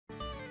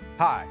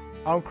Hi,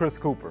 I'm Chris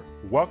Cooper.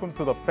 Welcome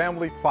to the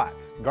Family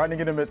Plot,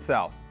 Gardening in the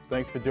Mid-South.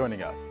 Thanks for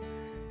joining us.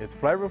 It's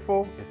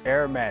flavorful, it's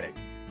aromatic,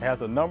 it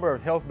has a number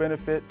of health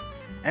benefits,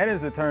 and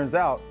as it turns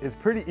out, it's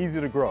pretty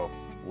easy to grow.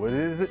 What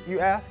is it, you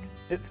ask?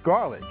 It's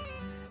garlic.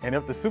 And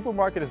if the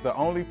supermarket is the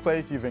only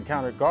place you've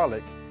encountered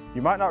garlic,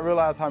 you might not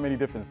realize how many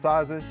different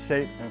sizes,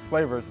 shapes, and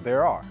flavors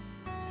there are.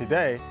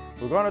 Today,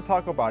 we're going to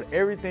talk about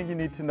everything you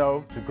need to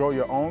know to grow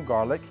your own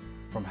garlic,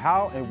 from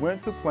how and when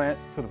to plant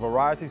to the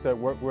varieties that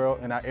work well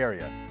in our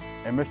area.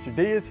 And Mr.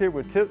 D is here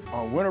with tips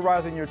on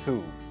winterizing your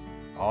tools.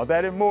 All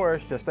that and more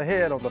is just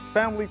ahead on the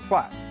Family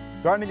Plot,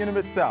 Gardening in the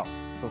Mid-South,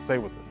 so stay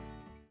with us.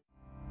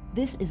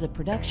 This is a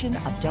production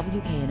of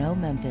WKNO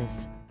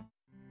Memphis.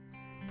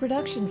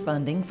 Production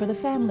funding for the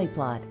Family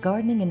Plot,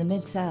 Gardening in the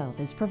Mid-South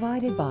is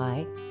provided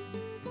by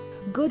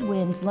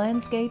Goodwin's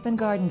Landscape and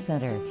Garden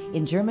Center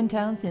in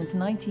Germantown since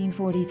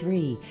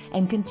 1943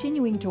 and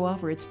continuing to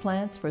offer its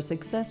plants for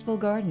successful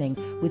gardening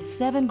with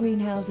 7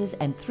 greenhouses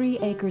and 3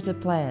 acres of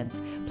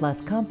plants,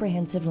 plus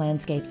comprehensive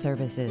landscape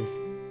services.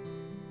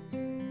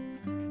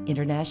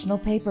 International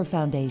Paper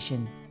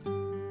Foundation,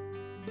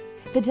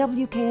 the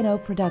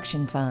WKNO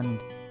Production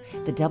Fund,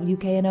 the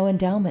WKNO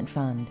Endowment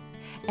Fund,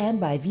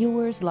 and by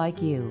viewers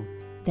like you.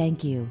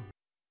 Thank you.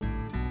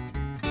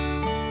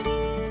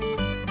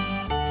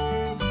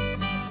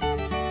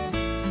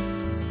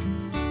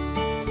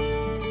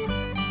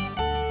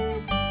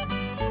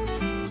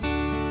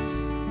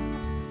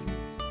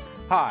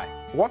 Hi,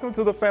 welcome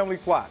to the Family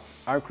Plot.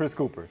 I'm Chris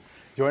Cooper.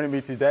 Joining me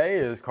today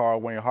is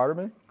Carl Wayne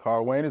Hardeman.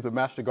 Carl Wayne is a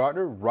master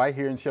gardener right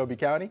here in Shelby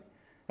County.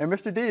 And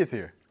Mr. D is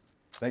here.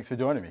 Thanks for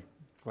joining me.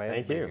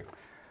 Thank you.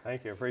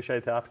 Thank you.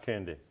 Appreciate the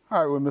opportunity.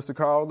 All right, well, Mr.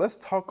 Carl, let's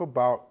talk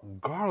about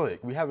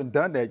garlic. We haven't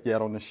done that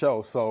yet on the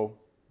show. So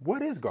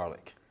what is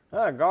garlic?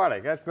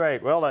 Garlic, that's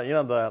great. Well, you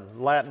know, the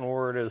Latin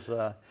word is,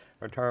 or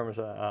term is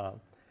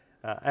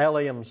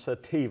Allium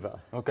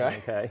sativa.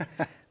 Okay.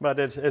 But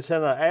it's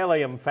in the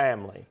Allium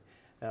family.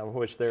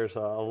 Which there's a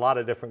lot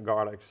of different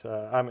garlics,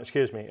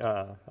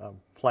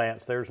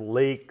 plants. There's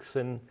leeks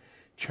and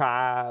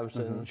chives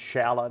and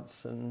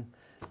shallots and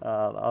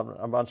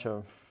a bunch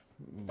of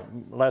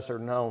lesser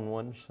known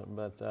ones,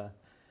 but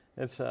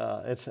it's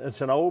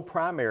an old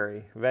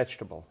primary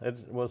vegetable.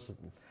 It was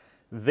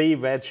the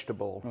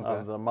vegetable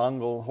of the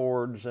Mongol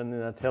hordes and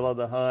Attila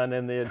the Hun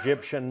and the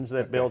Egyptians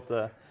that built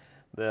the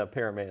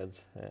pyramids.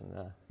 And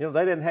you know,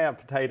 they didn't have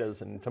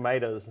potatoes and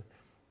tomatoes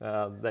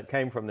that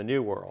came from the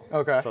New World.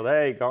 Okay. So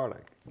they ate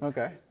garlic.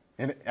 Okay.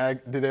 And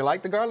did they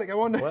like the garlic, I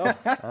wonder? Well,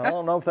 I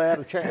don't know if they had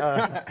a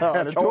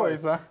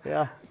choice, huh?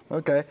 Yeah.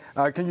 Okay.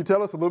 Can you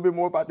tell us a little bit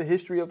more about the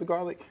history of the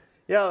garlic?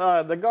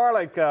 Yeah, the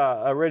garlic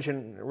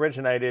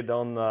originated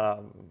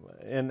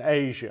in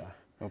Asia.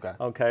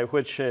 Okay,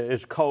 which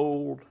is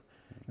cold,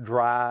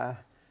 dry,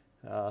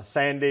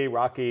 sandy,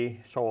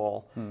 rocky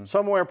soil,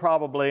 somewhere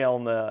probably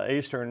on the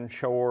eastern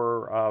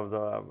shore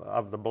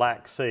of the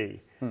Black Sea,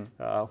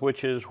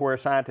 which is where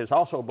scientists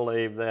also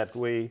believe that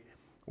we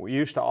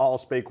used to all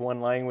speak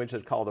one language.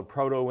 It's called the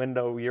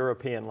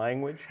Proto-Indo-European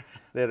language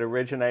that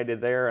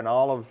originated there, and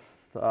all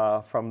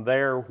of from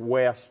there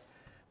west,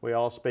 we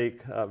all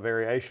speak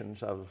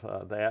variations of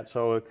that.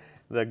 So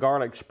the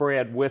garlic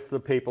spread with the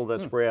people that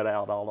spread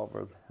out all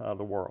over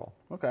the world.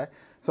 Okay.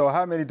 So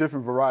how many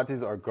different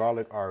varieties of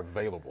garlic are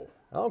available?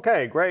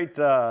 Okay, great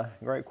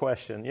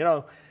question. You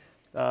know,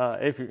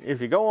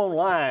 if you go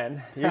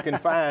online, you can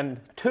find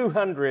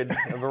 200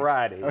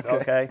 varieties.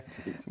 Okay.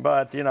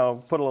 But you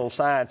know, put a little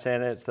science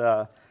in it.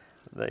 The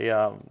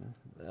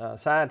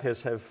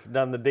scientists have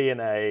done the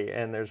DNA,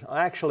 and there's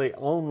actually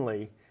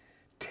only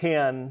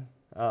 10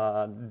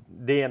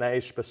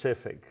 DNA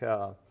specific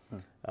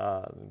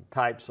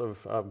types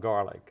of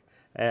garlic,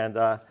 and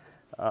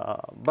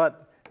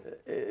but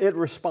it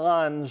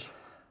responds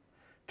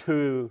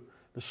to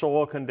the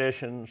soil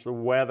conditions, the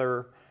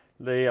weather,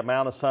 the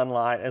amount of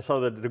sunlight, and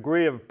so the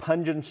degree of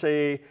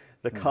pungency,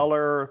 the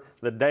color,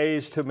 the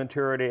days to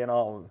maturity, and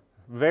all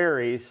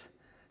varies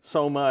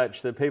so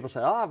much that people say,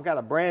 "Oh, I've got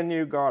a brand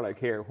new garlic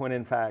here," when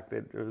in fact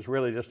it was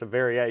really just a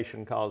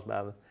variation caused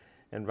by the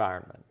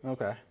environment.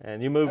 Okay.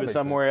 And you move it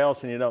somewhere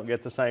else and you don't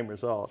get the same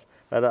results.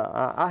 But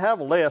I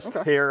have a list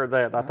here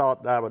that I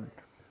thought I would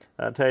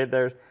tell you.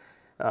 There's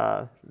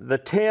the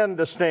 10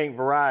 distinct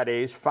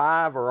varieties.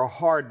 5 are a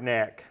hard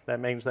neck. That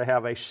means they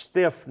have a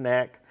stiff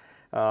neck.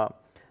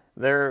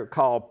 They're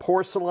called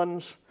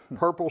porcelains,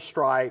 purple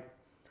stripe,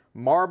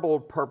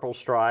 marbled purple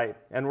stripe,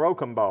 and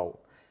rocambole.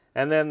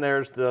 And then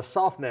there's the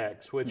soft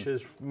necks, which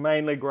is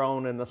mainly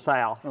grown in the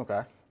South.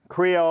 Okay.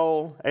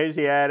 Creole,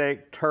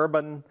 Asiatic,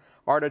 turban,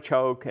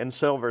 artichoke, and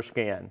silver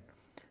skin.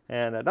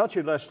 And don't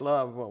you just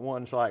love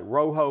ones like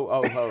Rojo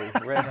Ojo,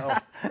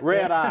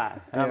 Red Eye?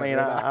 I mean,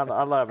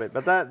 I love it.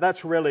 But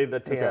that's really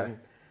the 10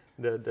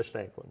 the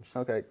distinct ones.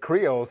 Okay.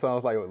 Creole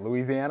sounds like what,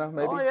 Louisiana,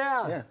 maybe? Oh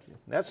yeah.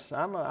 That's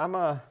I'm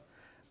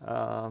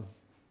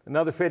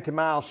another 50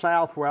 miles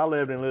south where I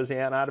lived in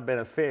Louisiana. I'd have been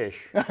a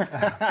fish.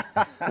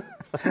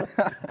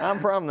 I'm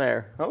from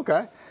there.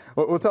 Okay.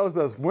 Well, tell us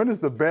this. When is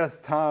the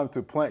best time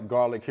to plant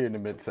garlic here in the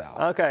Mid-South?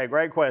 Okay,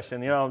 great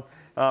question. You know,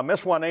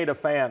 Miss Juanita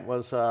Fant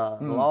was a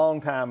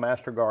long-time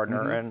master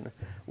gardener and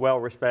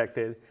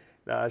well-respected.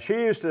 She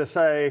used to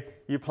say,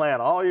 you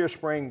plant all your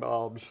spring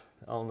bulbs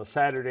on the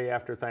Saturday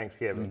after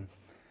Thanksgiving.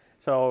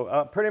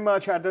 So pretty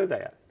much I do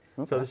that.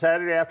 Okay. So the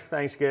Saturday after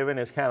Thanksgiving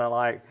is kind of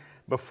like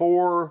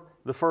before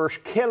the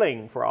first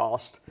killing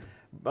frost.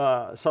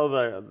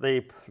 So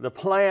the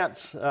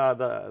plants,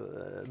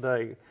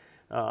 the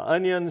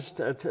onions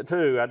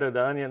too, I do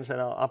the onions and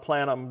I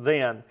plant them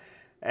then.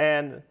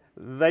 And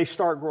they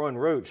start growing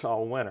roots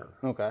all winter.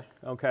 Okay.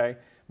 Okay.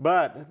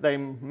 But they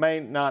may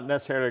not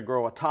necessarily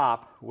grow a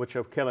top, which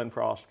a killing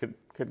frost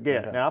could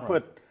get. Okay. Now I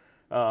put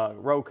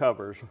row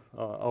covers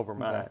over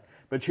mine,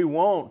 but you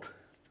want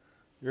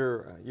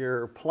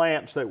your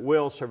plants that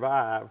will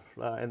survive,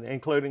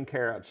 including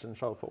carrots and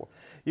so forth.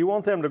 You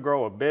want them to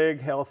grow a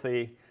big,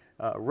 healthy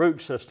root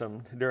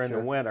system during the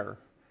winter,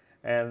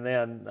 and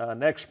then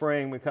next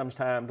spring becomes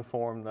time to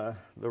form the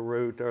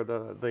root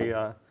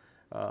or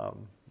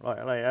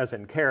as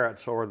in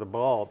carrots or the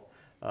bulb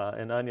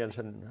and onions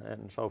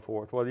and so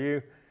forth. Well,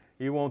 you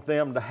want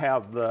them to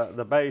have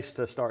the base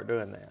to start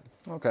doing that.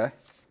 Okay.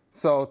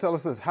 So tell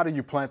us this, how do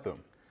you plant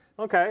them?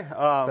 Okay.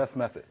 Best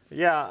method.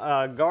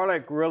 Yeah,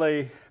 garlic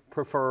really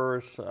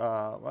prefers,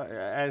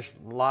 as a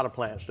lot of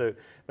plants do,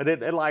 but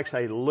it likes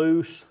a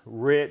loose,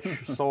 rich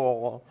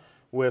soil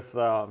with,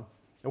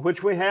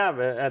 which we have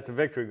at the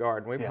Victory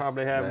Garden. We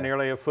probably have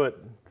nearly a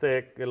foot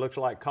thick. It looks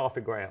like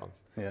coffee grounds.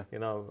 Yeah. You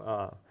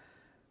know,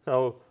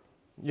 so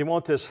you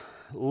want this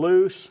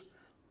loose,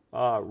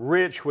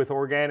 rich with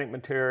organic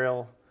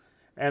material,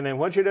 and then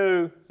what you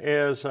do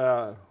is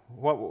at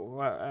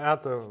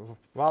the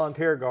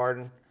volunteer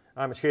garden,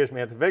 excuse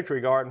me, at the Victory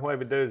Garden, what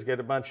we do is get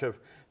a bunch of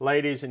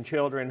ladies and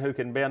children who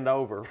can bend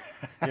over,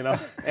 you know,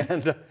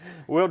 and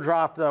we'll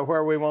drop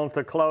where we want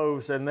the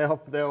cloves, and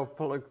they'll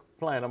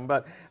plant them.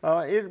 But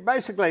it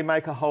basically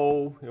make a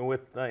hole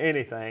with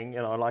anything, you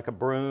know, like a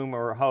broom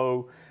or a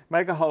hoe.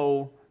 Make a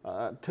hole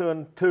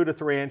 2 to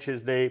 3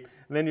 inches deep,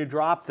 and then you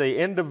drop the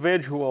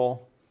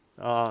individual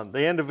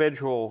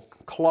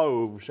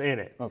cloves in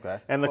it. Okay.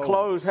 And the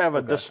cloves have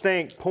a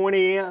distinct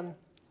pointy end,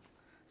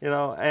 you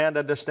know, and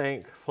a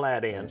distinct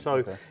flat end.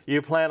 So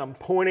you plant them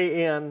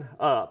pointy end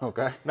up.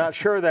 Okay. Not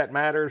sure that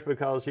matters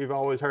because you've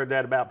always heard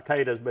that about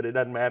potatoes, but it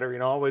doesn't matter. You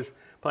know, always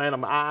plant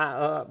them eye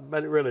up,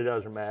 but it really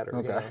doesn't matter.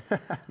 Okay. You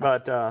know?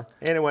 But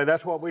anyway,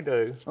 that's what we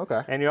do.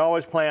 Okay. And you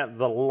always plant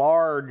the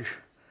large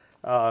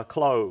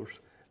cloves.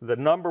 The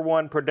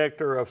 #1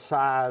 predictor of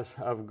size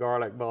of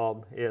garlic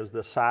bulb is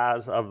the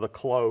size of the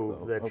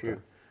clove that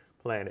you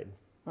planted.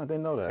 I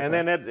didn't know that. And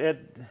then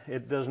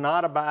it does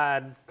not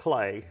abide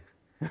clay,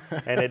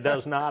 and it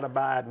does not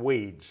abide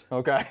weeds.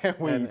 Okay,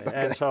 weeds.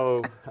 And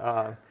so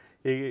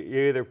you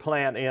either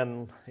plant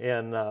in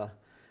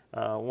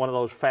one of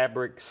those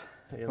fabrics,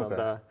 you know,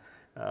 the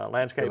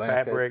landscape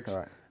fabrics,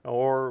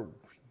 or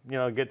you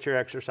know, get your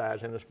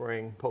exercise in the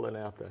spring, pulling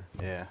out the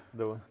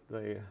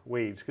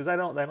weeds, because they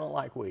don't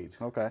like weeds.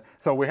 Okay.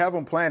 So we have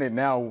them planted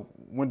now.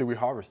 When do we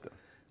harvest them?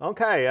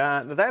 Okay,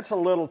 that's a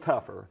little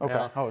tougher. Okay.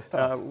 Now, it's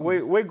tough.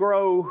 We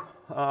grow,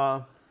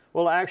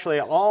 well,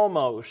 actually,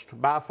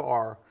 almost by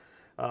far,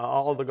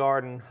 all the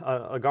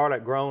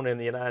garlic grown in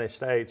the United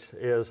States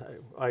is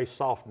a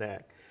soft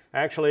neck.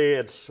 Actually,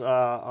 it's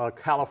a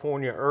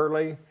California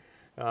early.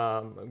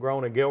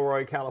 Grown in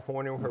Gilroy,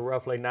 California, where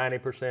roughly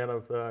 90%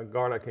 of the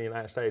garlic in the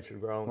United States is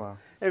grown. Wow.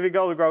 If you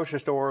go to the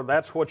grocery store,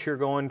 that's what you're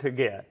going to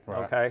get.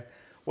 Right. Okay.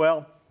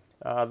 Well,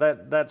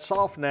 that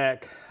soft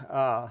neck,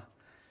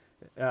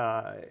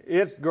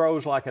 it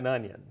grows like an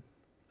onion.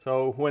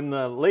 So when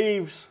the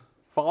leaves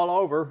fall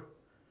over,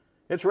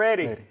 it's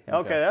ready.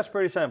 Okay, that's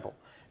pretty simple.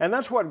 And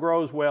that's what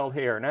grows well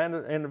here. Now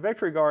in the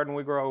Victory Garden,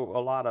 we grow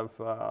a lot of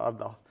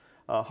the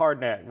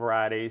hardneck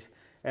varieties.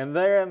 And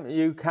then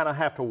you kind of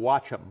have to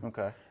watch them.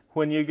 Okay.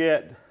 When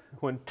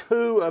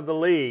 2 of the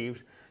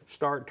leaves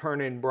start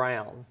turning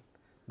brown,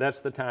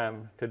 that's the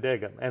time to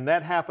dig them. And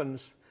that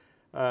happens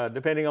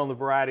depending on the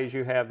varieties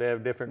you have. They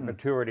have different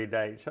maturity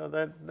dates. So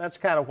that's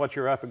kind of what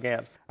you're up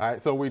against. All right.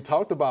 So we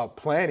talked about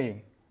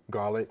planting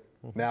garlic.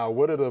 Now,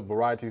 what are the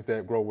varieties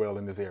that grow well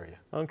in this area?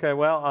 Okay.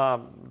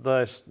 Well,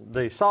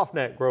 the soft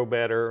neck grow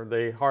better.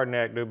 The hard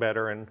neck do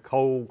better in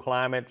cold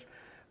climates.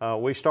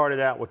 We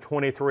started out with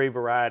 23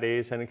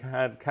 varieties and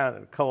kind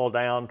of culled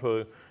down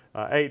to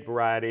 8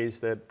 varieties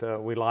that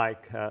we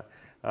like.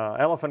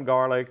 Elephant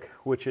garlic,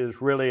 which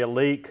is really a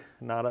leek,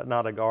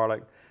 not a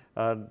garlic,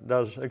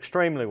 does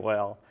extremely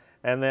well.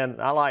 And then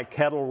I like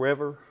Kettle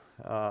River.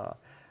 I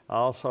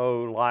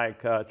also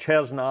like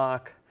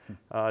Chesnock,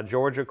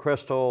 Georgia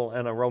Crystal,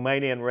 and a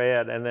Romanian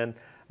Red, and then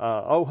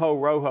Ojo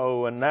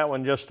Rojo, and that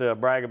one just to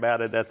brag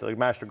about it at the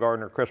Master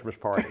Gardener Christmas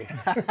party.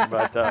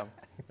 But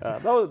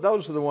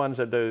those are the ones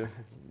that do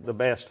the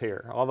best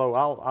here, although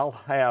I'll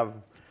have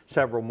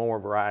several more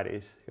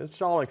varieties.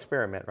 It's all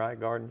experiment, right?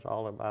 Garden's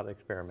all about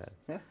experiment.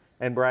 Yeah.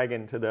 And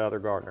bragging to the other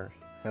gardeners.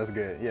 That's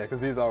good. Yeah, because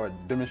these are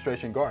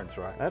demonstration gardens,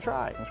 right? That's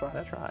right. That's right.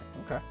 That's right.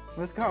 Okay.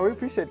 Mr. Carr, we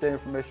appreciate the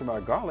information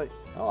about garlic.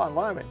 Oh, I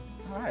love it.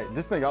 All right,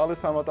 just think, all this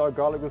time I thought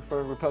garlic was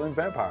for repelling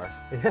vampires.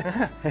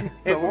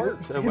 It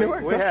works.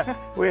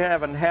 We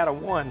haven't had a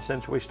one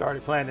since we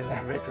started planting in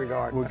the Victory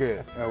Garden. Well,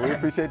 good. We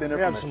appreciate the information.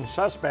 We have some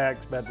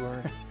suspects, but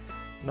we're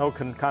no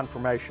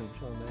confirmations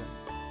on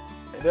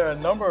that. There are a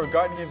number of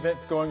gardening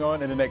events going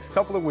on in the next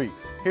couple of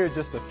weeks. Here are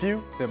just a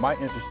few that might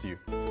interest you.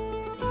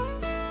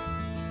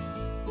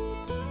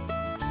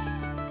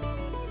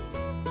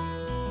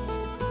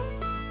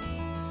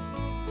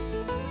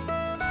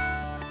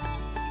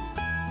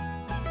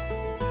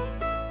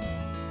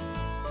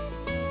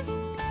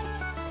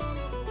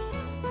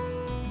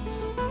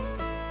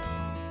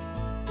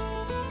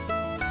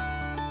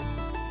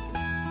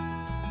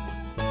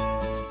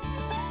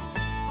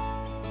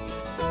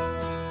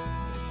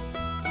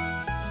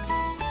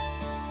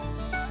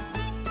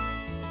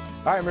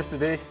 All right, Mr.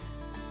 D,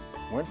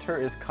 winter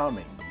is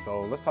coming.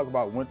 So let's talk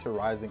about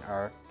winterizing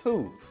our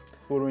tools.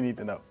 What do we need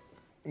to know?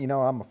 You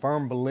know, I'm a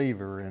firm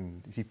believer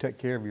in if you take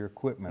care of your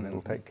equipment,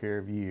 it'll take care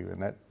of you.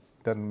 And that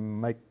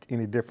doesn't make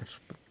any difference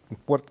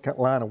what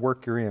line of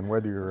work you're in,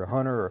 whether you're a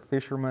hunter or a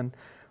fisherman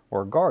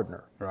or a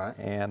gardener. Right.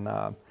 And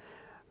I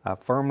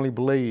firmly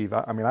believe,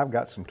 I mean, I've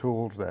got some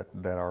tools that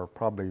are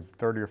probably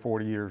 30 or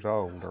 40 years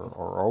old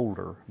or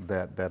older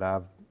that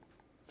I've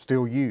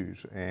still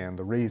use, and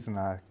the reason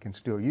I can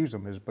still use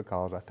them is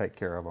because I take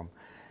care of them.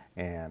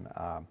 And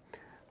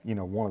you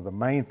know, one of the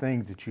main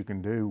things that you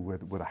can do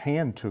with a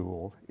hand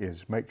tool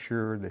is make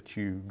sure that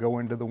you go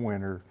into the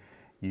winter,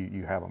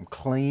 you have them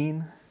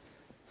clean,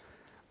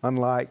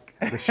 unlike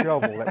the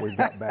shovel that we've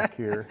got back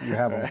here. You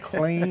have them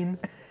clean,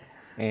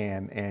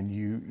 and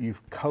you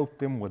coat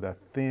them with a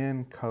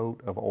thin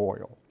coat of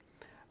oil.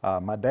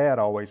 My dad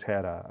always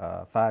had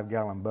a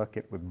 5-gallon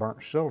bucket with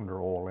burnt cylinder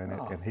oil in it,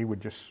 and he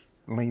would just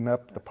lean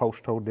up the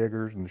post hole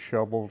diggers and the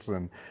shovels,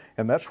 and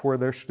that's where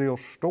they're still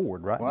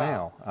stored right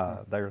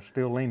now. They're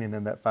still leaning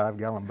in that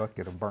 5-gallon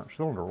bucket of burnt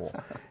cylinder oil.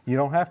 You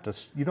don't have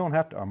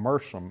to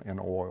immerse them in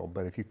oil,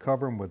 but if you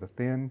cover them with a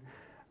thin,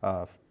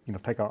 you know,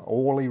 take an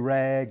oily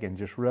rag and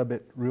just rub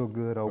it real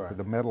good over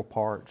the metal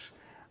parts,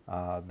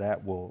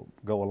 that will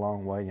go a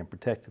long way in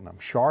protecting them.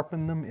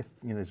 Sharpen them, if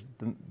you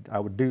know, I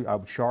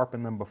would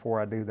sharpen them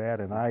before I do that,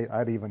 and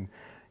I'd even,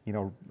 you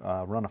know,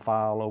 run a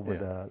file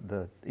over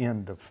the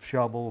end of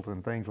shovels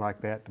and things like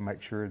that to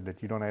make sure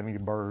that you don't have any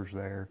burrs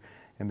there,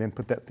 and then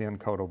put that thin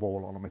coat of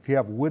oil on them. If you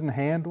have wooden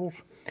handles,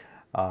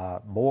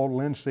 boiled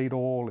linseed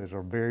oil is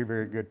a very,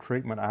 very good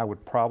treatment. I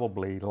would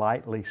probably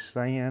lightly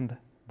sand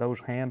those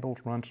handles,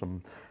 run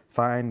some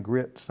fine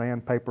grit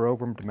sandpaper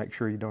over them to make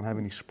sure you don't have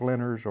any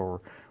splinters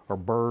or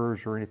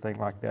burrs or anything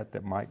like that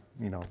that might,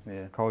 you know,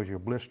 cause you a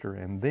blister.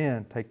 And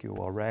then take you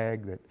a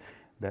rag that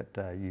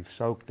you've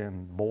soaked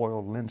in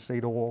boiled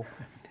linseed oil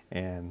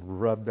and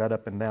rub that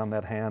up and down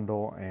that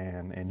handle,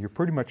 and you're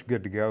pretty much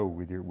good to go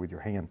with your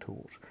hand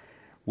tools.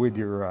 With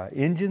your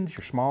engines,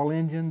 your small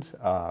engines,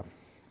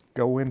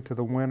 go into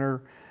the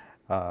winter,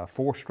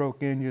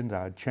 4-stroke engines,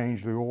 I'd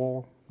change the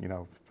oil, you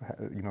know,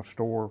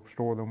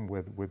 store them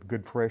with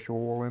good fresh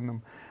oil in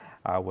them.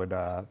 I would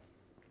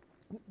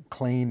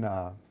clean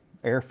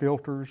air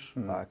filters,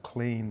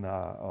 clean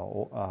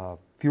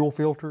fuel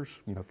filters.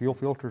 You know, fuel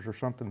filters are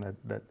something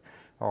that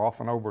are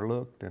often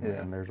overlooked,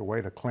 and there's a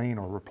way to clean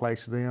or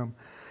replace them.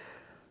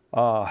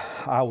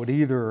 I would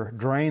either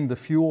drain the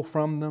fuel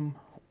from them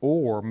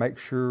or make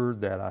sure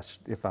that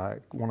if I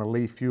want to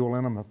leave fuel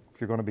in them, if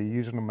you're going to be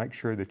using them, make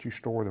sure that you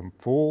store them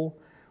full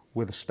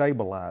with a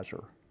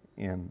stabilizer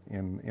in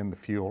the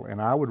fuel.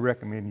 And I would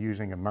recommend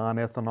using a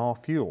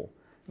non-ethanol fuel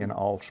in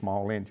all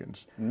small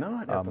engines.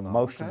 Non-ethanol,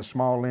 most of the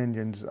small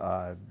engines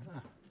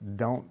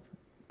don't,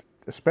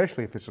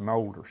 especially if it's an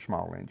older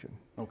small engine.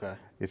 Okay.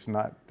 It's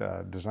not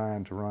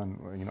designed to run,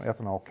 you know,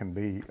 ethanol can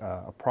be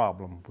a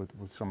problem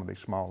with some of these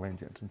small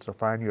engines. And so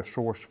find you a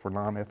source for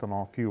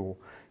non-ethanol fuel.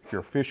 If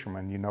you're a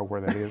fisherman, you know where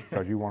that is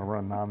because you want to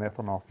run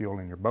non-ethanol fuel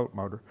in your boat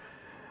motor.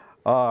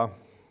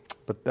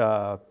 But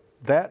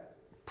that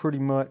pretty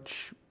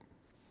much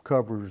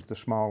covers the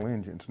small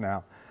engines.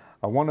 Now,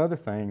 one other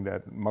thing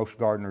that most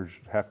gardeners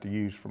have to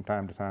use from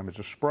time to time is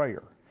a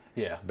sprayer.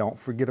 Yeah. Don't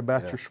forget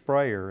about your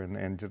sprayer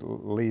and just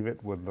leave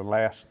it with the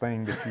last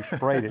thing that you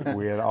sprayed it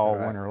with all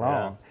winter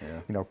long.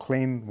 You know,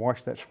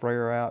 wash that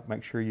sprayer out.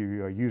 Make sure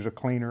you use a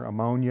cleaner.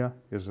 Ammonia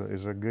is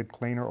a good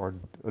cleaner, or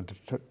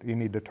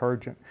any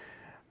detergent.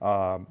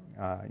 You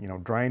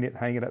know, drain it,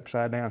 hang it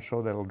upside down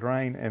so that it'll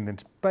drain, and then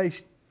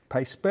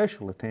pay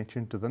special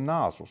attention to the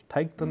nozzles.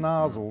 Take the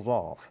nozzles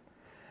off.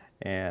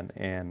 And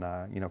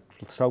you know,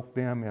 soak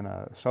them in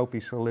a soapy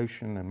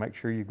solution and make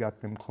sure you've got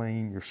them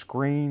clean. Your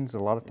screens, a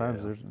lot of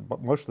times,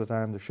 most of the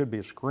time there should be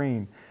a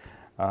screen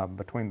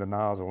between the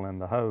nozzle and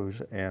the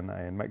hose,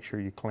 and make sure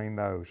you clean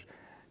those.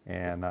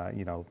 And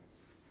you know,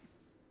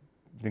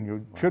 then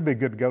you should be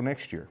good to go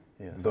next year.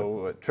 Yeah.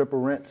 So triple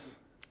rinse?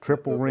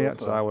 Triple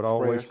rinse, I would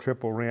always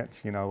triple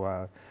rinse, you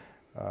know,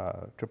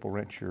 triple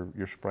rinse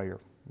your sprayer.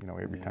 You know,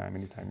 anytime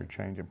you're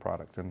changing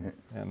products, and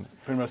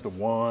pretty much the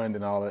wand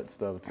and all that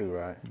stuff too,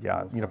 right?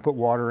 Yeah, you know, put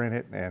water in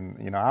it, and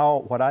you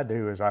know, what I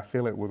do is I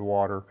fill it with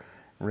water,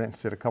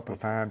 rinse it a couple of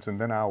times, and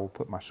then I will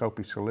put my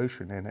soapy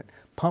solution in it,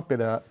 pump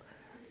it up,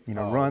 you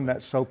know, run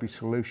that soapy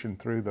solution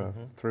through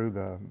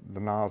the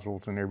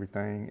nozzles and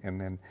everything,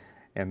 and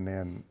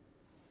then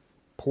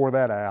pour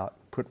that out,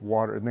 put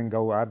water, and then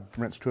I'd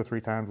rinse 2 or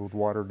 3 times with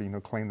water to, you know,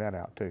 clean that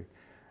out too.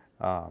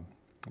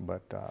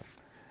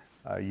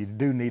 You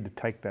do need to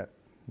take that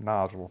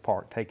nozzle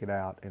apart, take it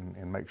out,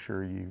 and make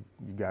sure you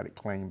got it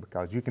clean,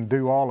 because you can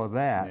do all of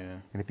that,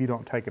 and if you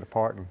don't take it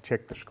apart and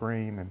check the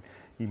screen, and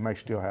you may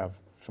still have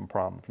some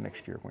problems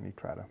next year when you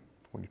try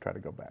to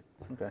go back.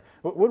 Okay.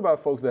 What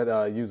about folks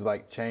that use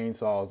like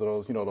chainsaws or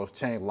those, you know, those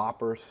chain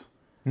loppers?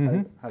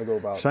 How to go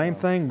about? Same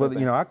thing, but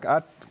you know,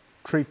 I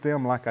treat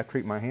them like I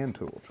treat my hand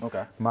tools.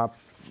 Okay. My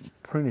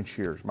pruning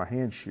shears, my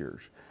hand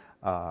shears,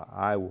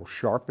 I will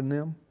sharpen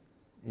them.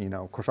 You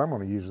know, of course, I'm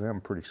going to use them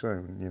pretty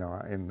soon. You know,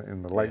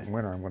 in the late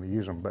winter, I'm going to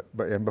use them.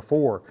 But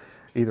before,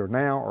 either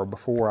now or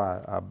before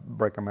I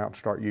break them out and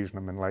start using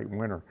them in late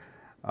winter,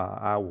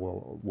 I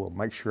will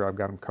make sure I've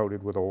got them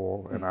coated with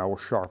oil, and I will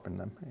sharpen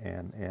them.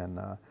 And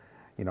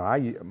you know,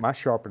 I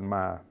sharpen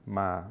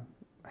my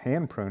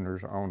hand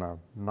pruners on a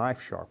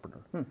knife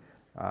sharpener.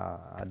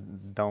 I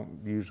don't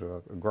use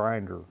a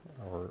grinder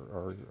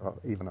or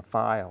even a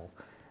file.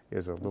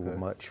 Is a little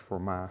much for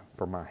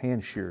my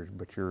hand shears,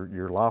 but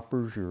your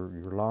loppers, your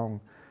long,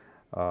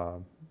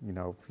 you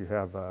know, if you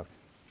have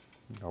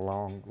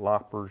long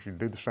loppers, you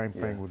do the same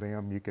thing with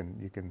them. You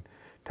can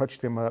touch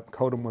them up,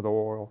 coat them with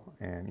oil,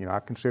 and you know, I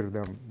consider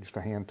them just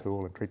a hand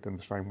tool and treat them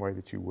the same way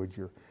that you would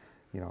your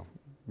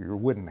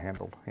wooden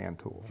handled hand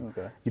tools.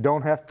 Okay. You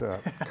don't have to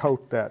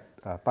coat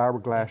that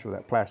fiberglass or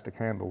that plastic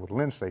handle with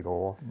linseed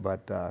oil,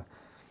 but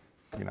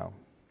you know,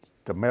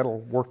 the metal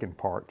working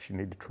parts you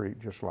need to treat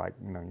just like,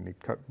 you know, you need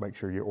to make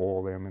sure you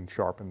oil them and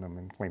sharpen them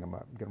and clean them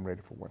up, get them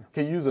ready for winter.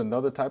 Can you use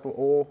another type of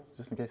oil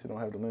just in case you don't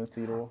have the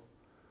linseed oil?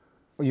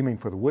 Oh, you mean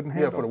for the wooden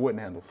handle? Yeah, for the wooden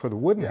handles. For the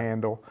wooden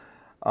handle,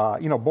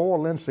 you know,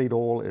 boiled linseed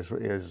oil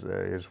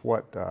is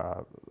what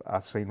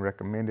I've seen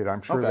recommended.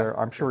 I'm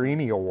sure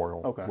any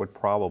oil would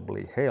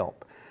probably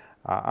help.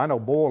 I know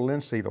boiled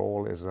linseed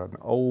oil is an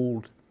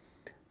old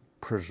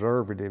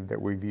preservative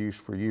that we've used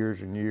for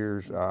years and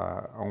years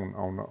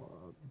on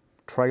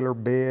trailer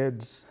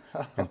beds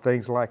and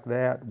things like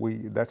that.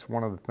 That's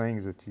one of the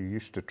things that you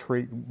used to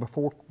treat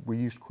before we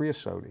used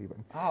creosote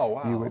even. Oh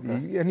wow!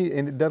 And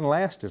it doesn't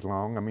last as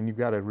long. I mean, you've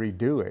got to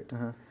redo it,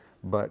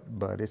 but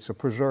it's a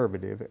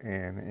preservative,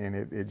 and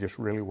it just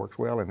really works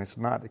well, and it's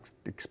not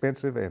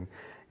expensive.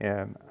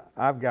 And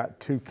I've got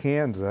 2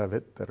 cans of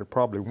it that are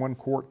probably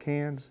 1-quart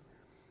cans.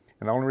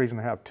 And the only reason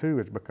I have 2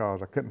 is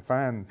because I couldn't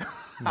find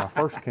my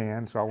first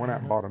can, so I went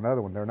out and bought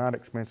another one. They're not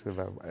expensive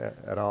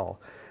at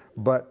all,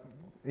 but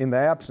in the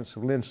absence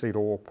of linseed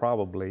oil,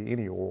 probably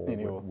any oil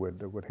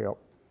would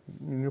help.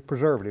 You know,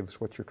 preservative is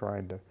what you're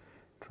trying to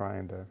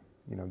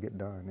you know, get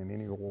done, and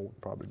any oil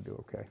would probably do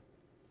okay.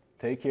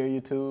 Take care of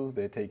your tools,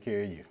 they take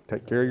care of you.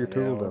 Take care of your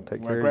tools, they'll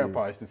take care of you. My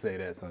grandpa used to say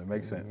that, so it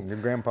makes sense. Your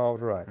grandpa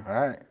was right. All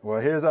right. Well,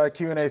 here's our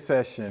Q&A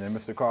session, and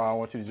Mr. Carl, I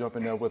want you to jump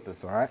in there with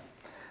us. All right.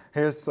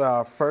 Here's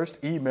our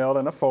first email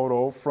and a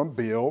photo from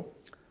Bill.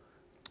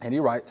 And he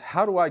writes,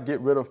 how do I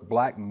get rid of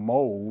black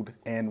mold,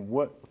 and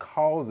what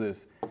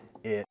causes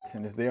it?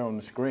 And it's there on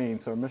the screen.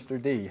 So Mr.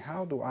 D,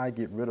 how do I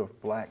get rid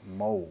of black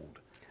mold,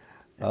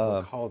 and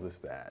what causes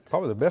that?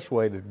 Probably the best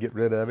way to get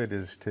rid of it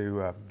is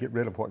to get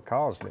rid of what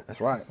caused it.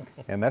 That's right.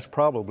 And that's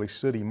probably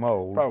sooty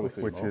mold,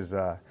 which is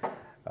a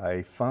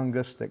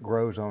fungus that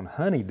grows on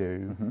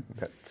honeydew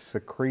that's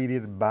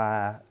secreted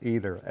by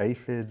either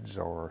aphids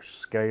or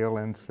scale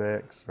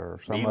insects or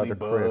some other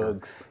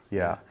bugs. Critter.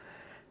 Yeah.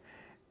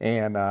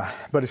 And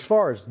but as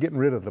far as getting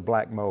rid of the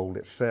black mold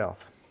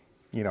itself,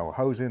 you know, a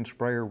hose-end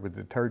sprayer with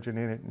detergent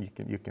in it,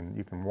 you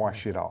can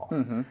wash it off.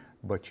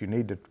 But you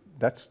need to.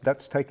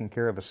 That's taking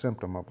care of a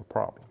symptom of a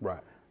problem. Right.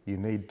 You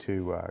need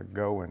to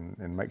go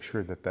and make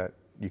sure that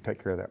you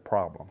take care of that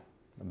problem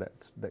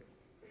that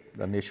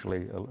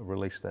initially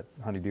released that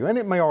honeydew, and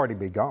it may already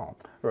be gone.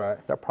 Right.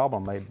 That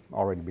problem may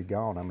already be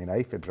gone. I mean,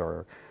 aphids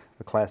are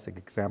a classic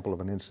example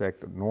of an insect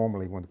that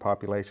normally, when the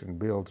population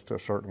builds to a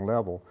certain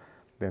level,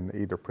 then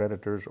either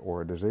predators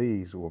or a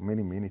disease will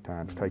many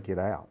times take it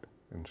out.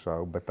 And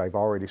so, but they've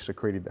already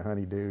secreted the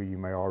honeydew. You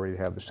may already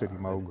have the sooty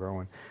mold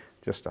growing.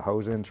 Just a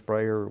hose-end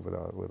sprayer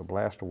with a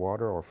blast of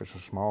water, or if it's a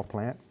small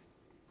plant,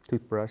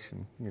 toothbrush,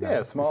 and you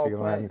know, small if you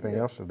don't have anything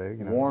else to do,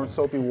 you know, warm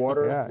soapy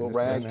water, little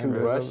rag,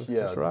 toothbrush,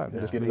 that's right.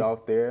 Just get it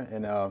off there,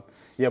 and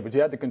but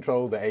you have to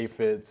control the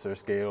aphids or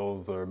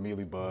scales or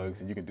mealy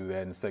bugs, and you can do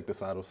that.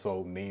 Insecticidal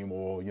soap, neem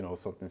oil, you know,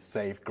 something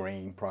safe,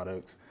 green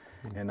products,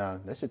 and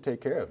that should take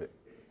care of it,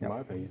 in my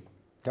opinion.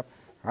 Yep.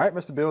 All right,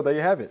 Mr. Bill, there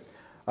you have it.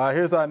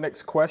 Here's our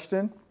next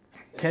question.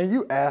 Can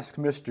you ask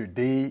Mr.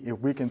 D if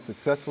we can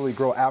successfully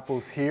grow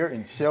apples here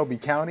in Shelby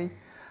County?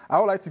 I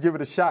would like to give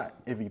it a shot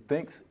if he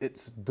thinks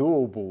it's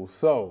doable.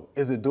 So,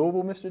 is it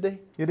doable, Mr. D?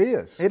 It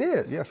is. It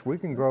is? Yes, we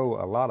can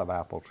grow a lot of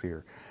apples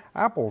here.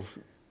 Apples,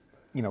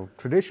 you know,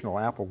 traditional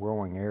apple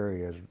growing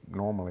areas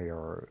normally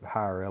are at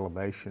higher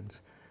elevations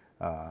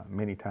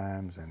many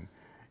times,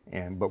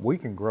 But we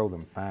can grow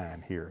them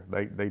fine here.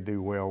 They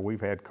do well.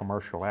 We've had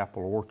commercial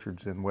apple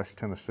orchards in West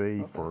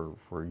Tennessee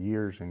for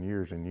years and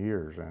years and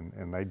years,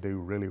 and they do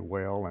really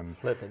well. And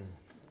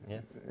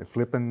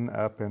flipping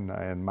up,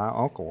 and my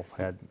uncle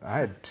I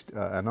had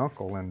an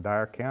uncle in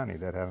Dyer County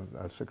that had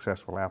a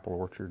successful apple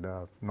orchard,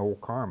 Noel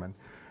Carmen,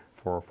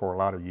 for a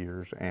lot of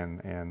years,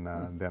 and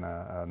then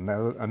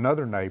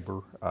another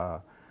neighbor.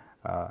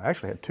 I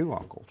actually had two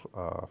uncles.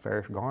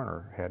 Ferris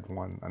Garner had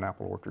an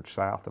apple orchard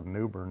south of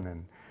New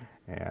Bern,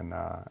 and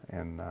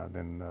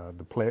then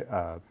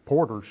the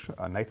Porters,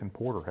 Nathan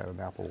Porter had an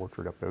apple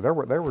orchard up there.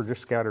 They were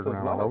just scattered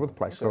around all over the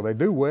place, so they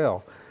do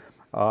well.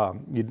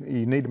 You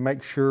need to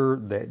make sure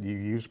that you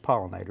use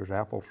pollinators.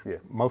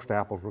 Most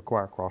apples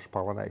require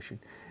cross-pollination,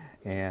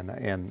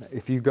 and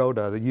if you go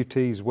to the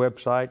UT's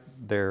website,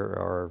 there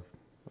are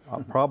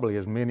probably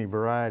as many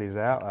varieties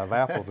of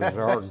apples as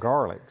there are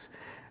garlics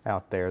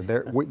out there.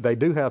 They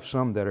do have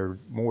some that are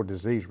more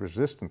disease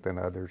resistant than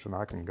others, and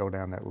I can go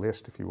down that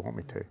list if you want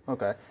me to.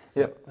 Okay.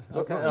 Yep.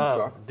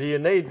 Okay. Do you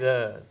need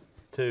to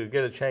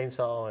get a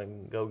chainsaw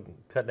and go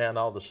cut down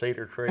all the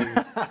cedar trees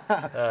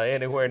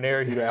anywhere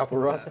near you? Cedar apple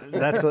rust.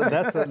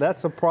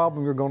 That's a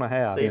problem you're going to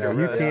have.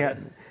 You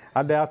can't.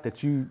 I doubt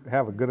that you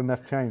have a good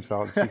enough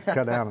chainsaw that you can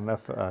cut down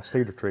enough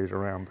cedar trees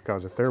around,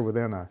 because if they're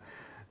within a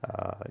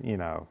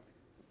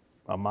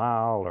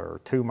mile or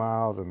 2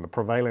 miles and the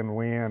prevailing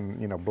wind,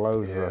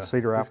 blows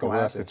cedar apple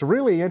rust. It's a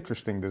really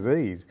interesting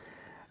disease.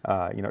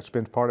 It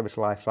spends part of its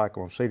life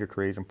cycle on cedar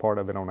trees and part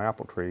of it on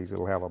apple trees.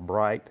 It'll have a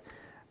bright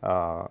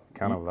kind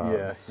of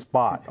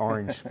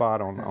orange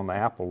spot on the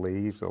apple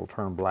leaves. It'll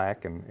turn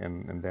black,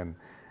 and then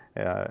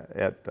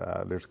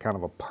there's kind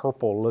of a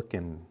purple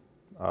looking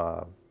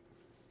 1.5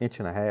 inch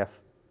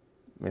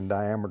in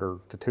diameter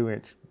to 2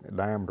 inch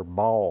diameter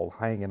ball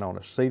hanging on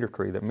a cedar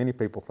tree that many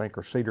people think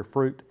are cedar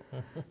fruit.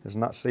 It's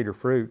not cedar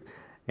fruit,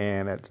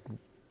 and at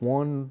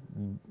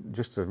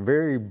just a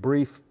very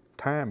brief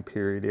time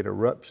period, it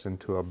erupts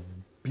into a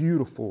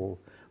beautiful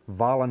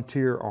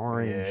volunteer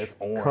orange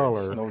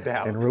color, no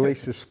doubt, and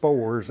releases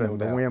spores,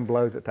 and the wind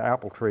blows it to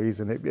apple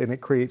trees, and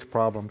it creates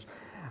problems.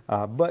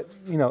 But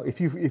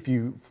if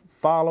you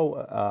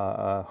follow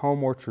a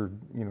home orchard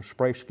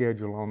spray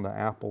schedule on the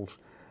apples,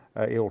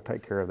 it'll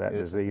take care of that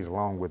disease,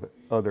 along with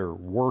other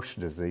worse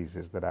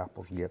diseases that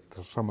apples get,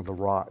 some of the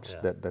rots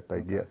that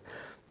they get.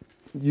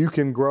 You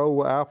can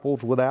grow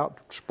apples without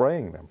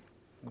spraying them.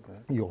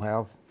 You'll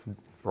have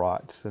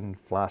rots and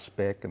fly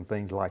speck and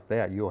things like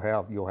that. You'll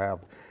have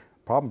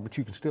problems, but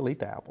you can still eat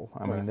the apple.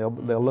 I mean, they'll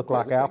look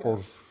like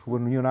apples.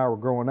 When you and I were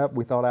growing up,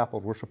 we thought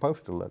apples were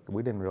supposed to look.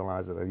 We didn't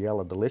realize that a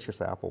yellow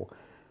delicious apple,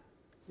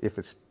 if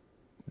it's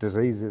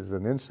diseases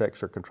and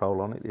insects are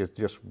controlled on it, is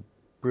just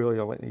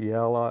brilliant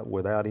yellow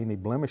without any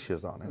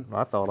blemishes on it.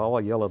 I thought all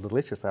yellow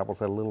delicious apples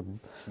had little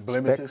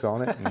specks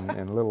on it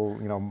and little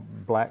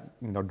black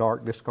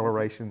dark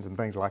discolorations and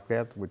things like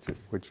that,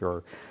 which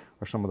are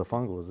some of the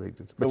fungal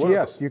diseases. But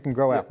yes, you can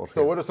grow apples.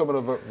 So what are some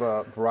of the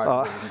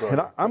varieties that you can grow?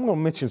 And I'm going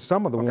to mention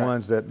some of the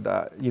ones that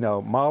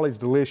Molly's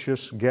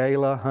Delicious,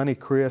 Gala, Honey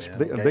Crisp.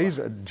 These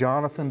are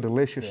Jonathan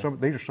Delicious.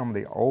 These are some of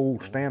the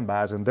old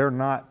standbys, and they're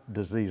not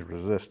disease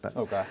resistant.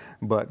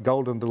 But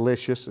Golden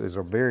Delicious is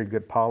a very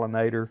good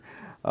pollinator.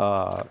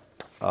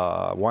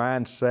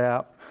 Wine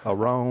Sap,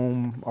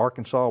 Arome,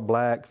 Arkansas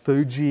Black,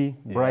 Fuji,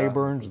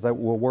 Braeburns that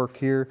will work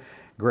here,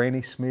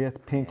 Granny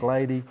Smith, Pink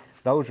Lady.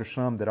 Those are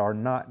some that are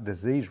not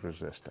disease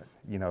resistant.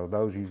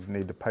 Those you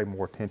need to pay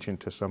more attention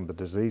to some of the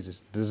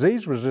diseases.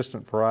 Disease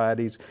resistant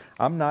varieties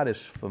I'm not as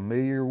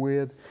familiar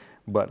with,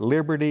 but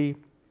Liberty,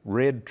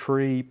 Red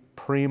Tree,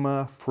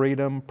 Prima,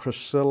 Freedom,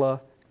 Priscilla,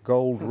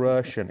 Gold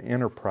Rush, and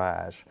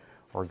Enterprise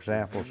are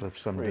examples of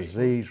some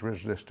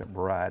disease-resistant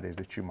varieties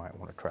that you might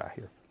want to try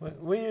here.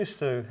 We used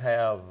to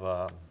have,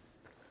 I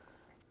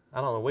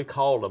don't know, we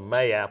called them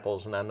May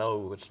apples, and I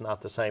know it's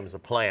not the same as a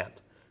plant,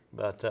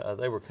 but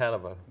they were kind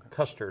of a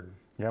custard.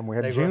 Yeah, and we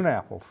had June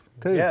apples,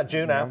 too. Yeah,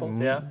 June apples,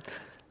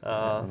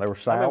 they were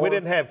sour. I mean, we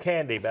didn't have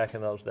candy back in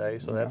those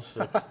days, so that's...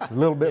 a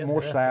little bit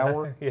more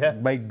sour.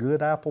 Made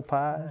good apple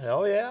pies.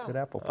 Oh, yeah. Good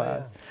apple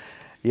pies.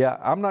 Yeah,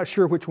 I'm not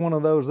sure which one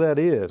of those that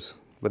is,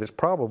 but it's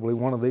probably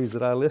one of these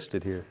that I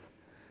listed here.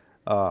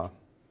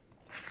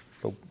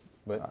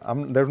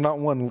 There's not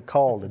one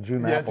called a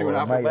June apple or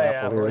a May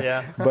apple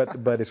here,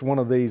 but it's one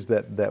of these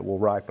that will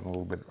ripen a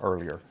little bit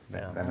earlier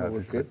than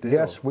others.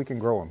 Yes, we can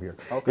grow them here.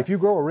 If you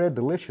grow a Red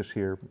Delicious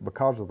here,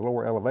 because of the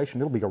lower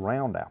elevation, it'll be a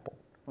round apple.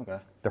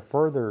 The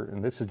further,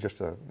 and this is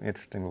just an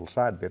interesting little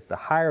side bit, the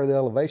higher the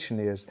elevation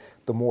is,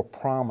 the more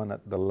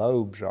prominent the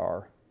lobes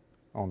are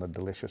on the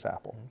Delicious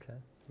apple.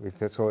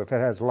 If it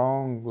has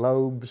long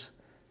lobes,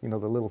 the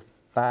little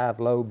 5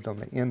 lobes on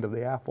the end of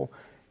the apple,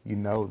 you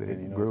know that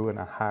it grew in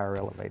a higher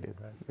elevated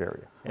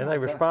area. And they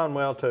respond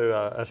well to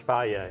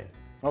espalier.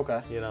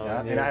 That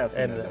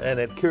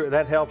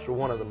helps with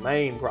one of the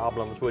main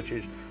problems, which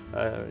is,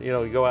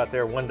 you go out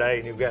there one day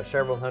and you've got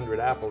several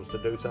hundred apples to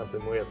do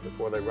something with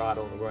before they rot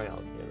on the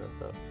ground.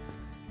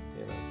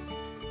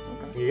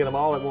 You get them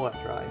all at once,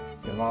 right?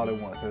 Get them all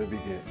at once, that'd be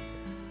good.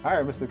 All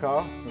right, Mr.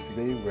 Carl, Mr.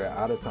 D, we're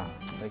out of time.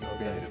 Thank you for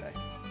being here today.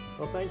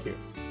 Well, thank you.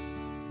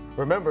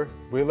 Remember,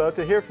 we love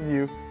to hear from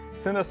you.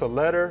 Send us a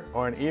letter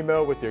or an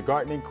email with your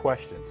gardening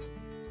questions.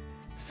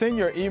 Send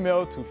your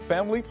email to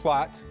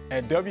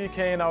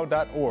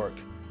familyplot@wkno.org.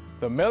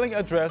 The mailing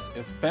address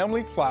is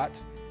Family Plot,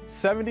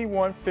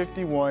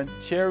 7151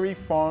 Cherry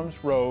Farms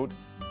Road,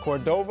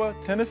 Cordova,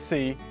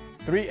 Tennessee,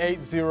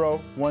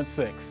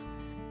 38016.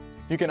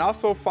 You can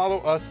also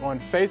follow us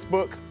on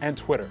Facebook and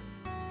Twitter.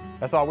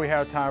 That's all we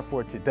have time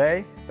for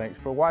today. Thanks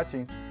for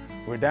watching.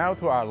 We're down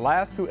to our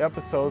last 2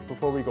 episodes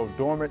before we go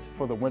dormant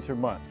for the winter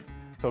months.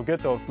 So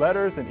get those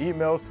letters and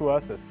emails to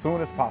us as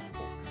soon as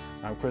possible.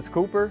 I'm Chris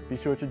Cooper. Be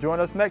sure to join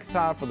us next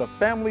time for the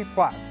Family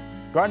Plot,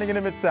 Gardening in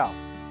the Mid-South.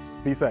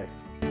 Be safe.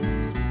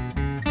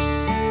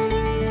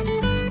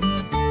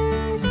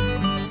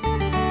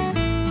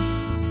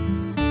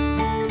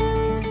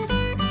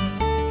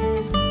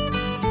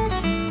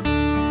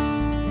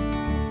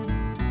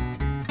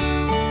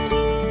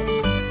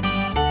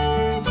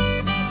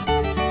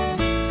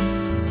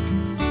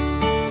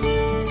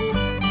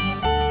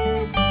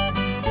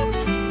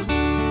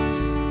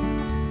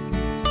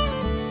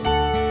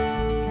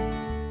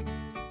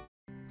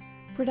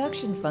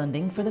 Production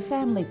funding for the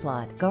Family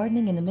Plot,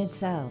 Gardening in the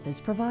Mid-South is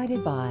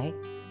provided by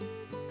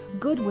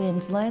Good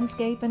Winds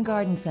Landscape and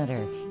Garden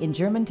Center in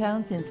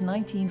Germantown since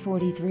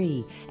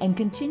 1943 and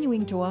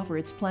continuing to offer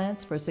its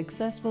plants for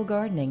successful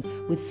gardening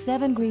with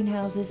 7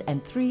 greenhouses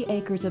and 3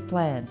 acres of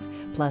plants,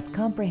 plus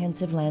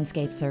comprehensive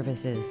landscape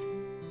services.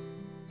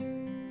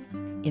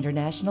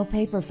 International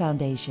Paper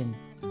Foundation,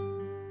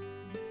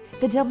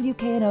 the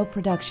WKNO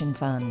Production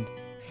Fund,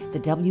 the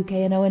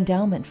WKNO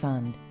Endowment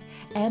Fund,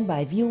 and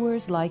by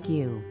viewers like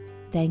you.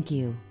 Thank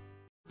you.